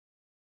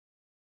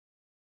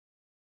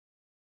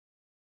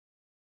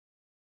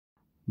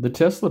The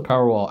Tesla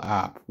Powerwall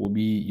app will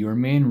be your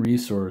main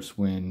resource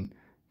when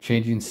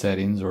changing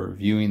settings or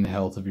viewing the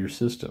health of your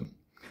system.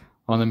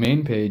 On the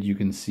main page, you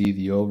can see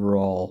the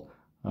overall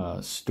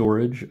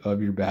storage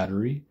of your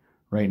battery.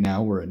 Right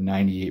now, we're at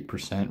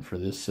 98% for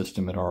this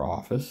system at our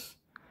office.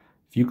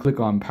 If you click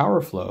on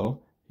Power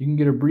Flow, you can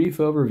get a brief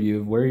overview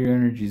of where your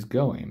energy is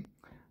going.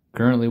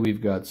 Currently,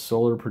 we've got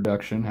solar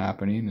production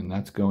happening, and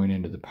that's going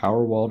into the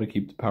Powerwall to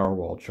keep the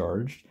Powerwall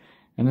charged,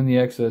 and then the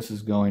excess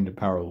is going to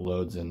power the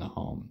loads in the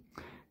home.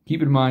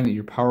 Keep in mind that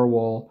your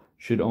Powerwall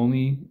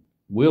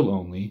will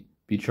only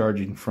be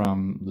charging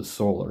from the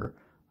solar,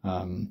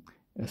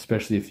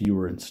 especially if you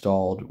were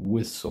installed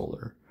with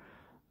solar.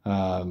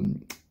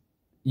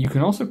 You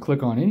can also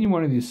click on any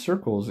one of these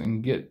circles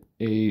and get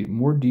a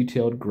more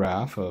detailed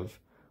graph of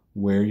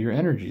where your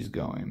energy is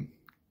going.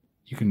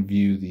 You can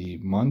view the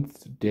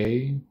month,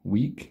 day,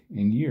 week,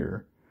 and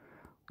year.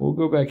 We'll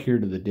go back here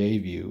to the day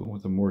view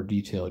with a more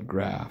detailed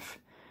graph.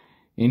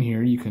 In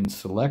here, you can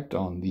select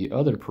on the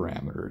other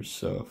parameters.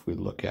 So if we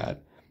look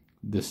at,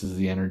 this is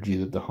the energy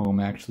that the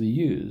home actually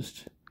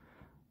used.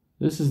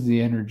 This is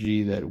the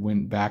energy that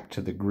went back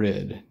to the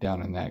grid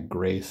down in that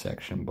gray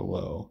section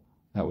below.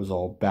 That was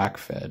all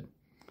backfed.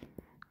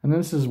 And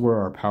this is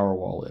where our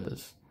Powerwall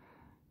is.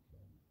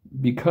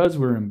 Because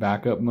we're in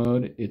backup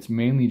mode, it's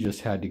mainly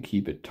just had to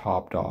keep it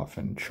topped off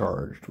and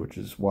charged, which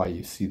is why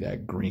you see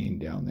that green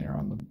down there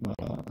on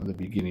the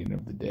beginning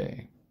of the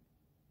day.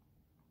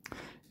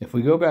 If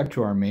we go back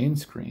to our main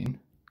screen,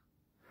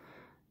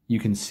 you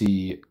can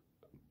see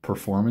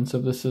performance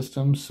of the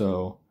system.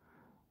 So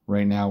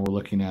right now we're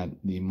looking at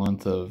the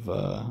month of,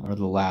 or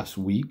the last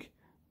week,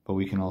 but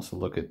we can also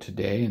look at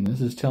today. And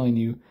this is telling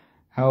you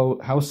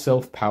how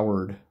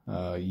self-powered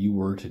you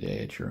were today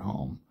at your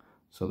home.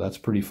 So that's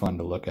pretty fun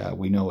to look at.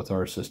 We know with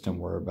our system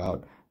we're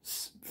about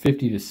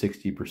 50 to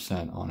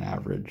 60% on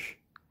average.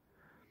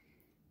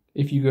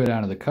 If you go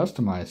down to the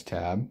Customize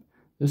tab,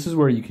 this is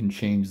where you can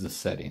change the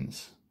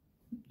settings.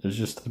 There's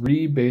just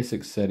 3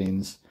 basic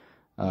settings.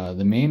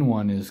 The main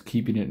one is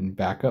keeping it in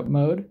backup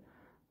mode.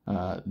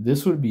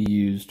 This would be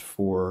used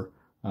for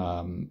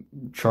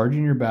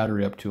charging your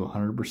battery up to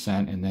 100%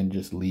 and then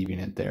just leaving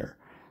it there.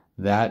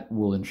 That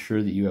will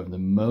ensure that you have the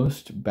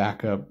most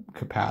backup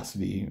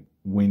capacity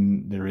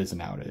when there is an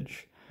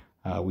outage.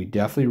 We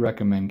definitely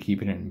recommend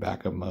keeping it in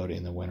backup mode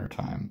in the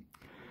wintertime.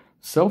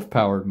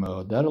 Self-powered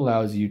mode, that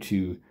allows you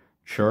to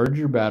charge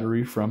your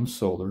battery from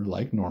solar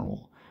like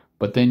normal,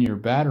 but then your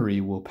battery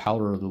will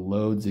power the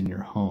loads in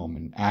your home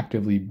and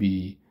actively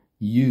be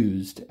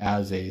used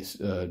as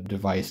a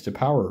device to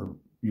power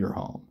your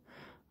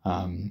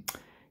home.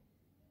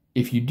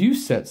 If you do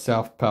set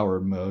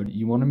self-powered mode,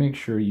 you want to make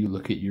sure you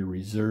look at your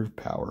reserve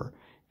power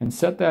and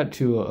set that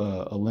to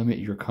a limit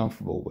you're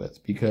comfortable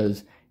with,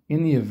 because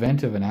in the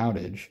event of an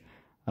outage,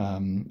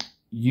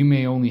 you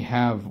may only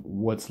have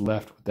what's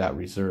left with that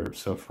reserve.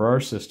 So for our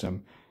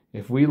system,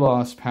 if we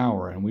lost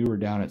power and we were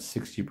down at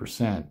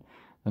 60%,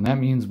 then that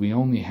means we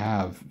only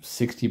have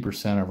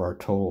 60% of our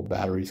total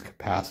battery's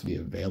capacity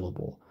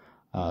available.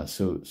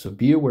 So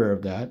be aware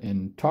of that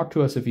and talk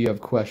to us if you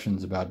have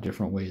questions about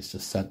different ways to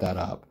set that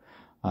up.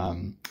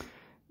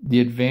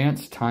 The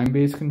advanced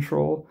time-based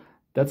control,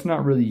 that's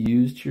not really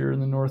used here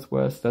in the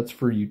Northwest. That's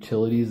for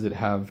utilities that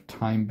have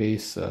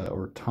time-based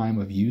or time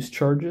of use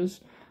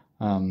charges.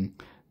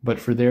 But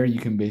for there, you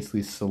can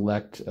basically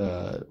select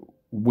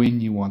when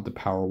you want the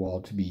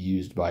Powerwall to be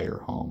used by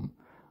your home.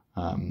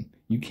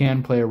 You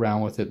can play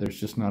around with it. There's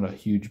just not a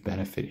huge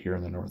benefit here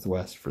in the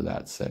Northwest for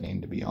that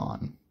setting to be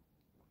on.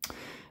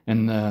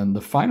 And then the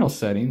final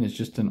setting is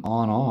just an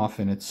on-off,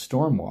 and it's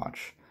Storm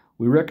Watch.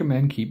 We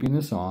recommend keeping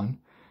this on.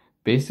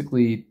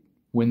 Basically,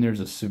 when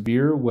there's a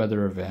severe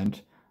weather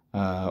event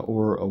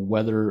or a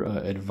weather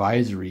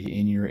advisory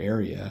in your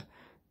area,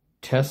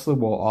 Tesla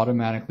will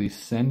automatically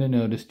send a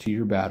notice to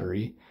your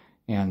battery,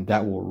 and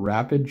that will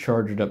rapid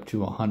charge it up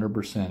to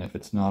 100% if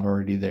it's not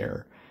already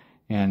there.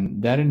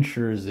 And that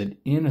ensures that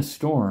in a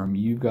storm,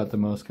 you've got the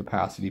most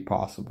capacity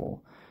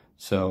possible.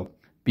 So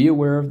be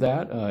aware of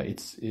that.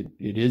 It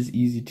is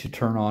easy to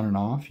turn on and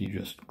off. You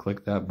just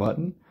click that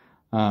button.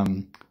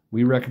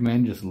 We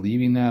recommend just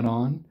leaving that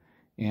on,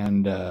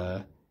 and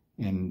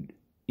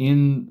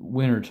in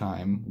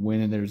wintertime,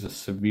 when there's a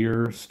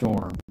severe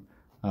storm,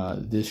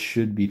 this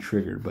should be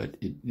triggered, but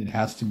it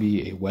has to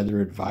be a weather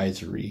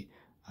advisory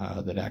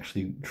that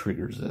actually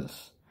triggers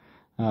this.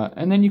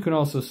 And then you can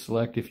also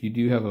select, if you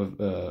do have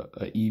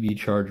a EV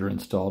charger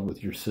installed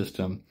with your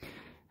system,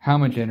 how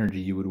much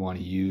energy you would want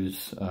to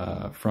use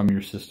from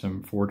your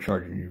system for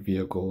charging your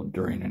vehicle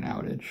during an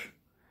outage.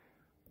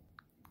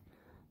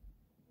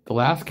 The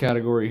last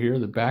category here,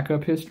 the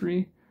backup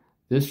history,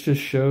 this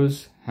just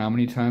shows how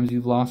many times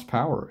you've lost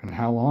power and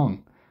how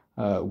long.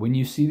 When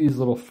you see these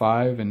little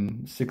 5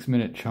 and 6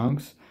 minute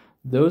chunks,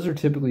 those are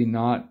typically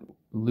not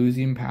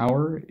losing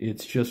power.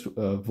 It's just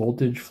a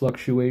voltage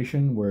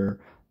fluctuation where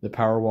the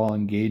Powerwall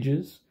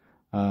engages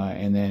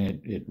and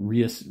then it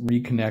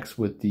reconnects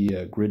with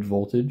the grid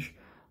voltage.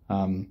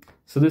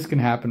 So this can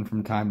happen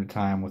from time to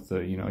time with the,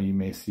 you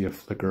may see a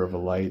flicker of the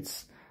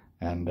lights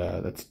And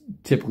that's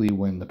typically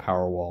when the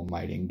Powerwall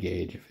might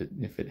engage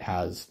if it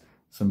has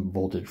some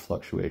voltage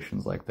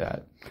fluctuations like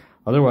that.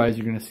 Otherwise,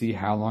 you're going to see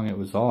how long it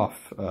was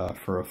off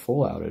for a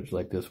full outage,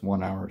 like this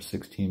 1 hour,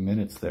 16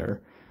 minutes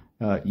there.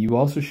 You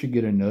also should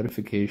get a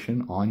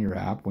notification on your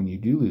app when you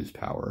do lose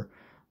power.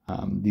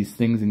 These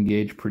things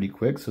engage pretty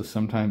quick, so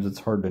sometimes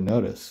it's hard to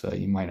notice.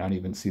 You might not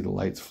even see the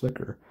lights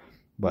flicker,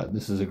 but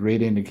this is a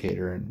great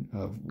indicator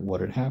of what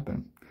had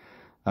happened.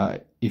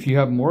 If you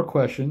have more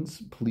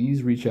questions,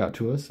 please reach out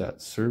to us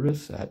at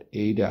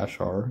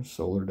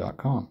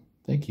service@a-rsolar.com.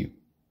 Thank you.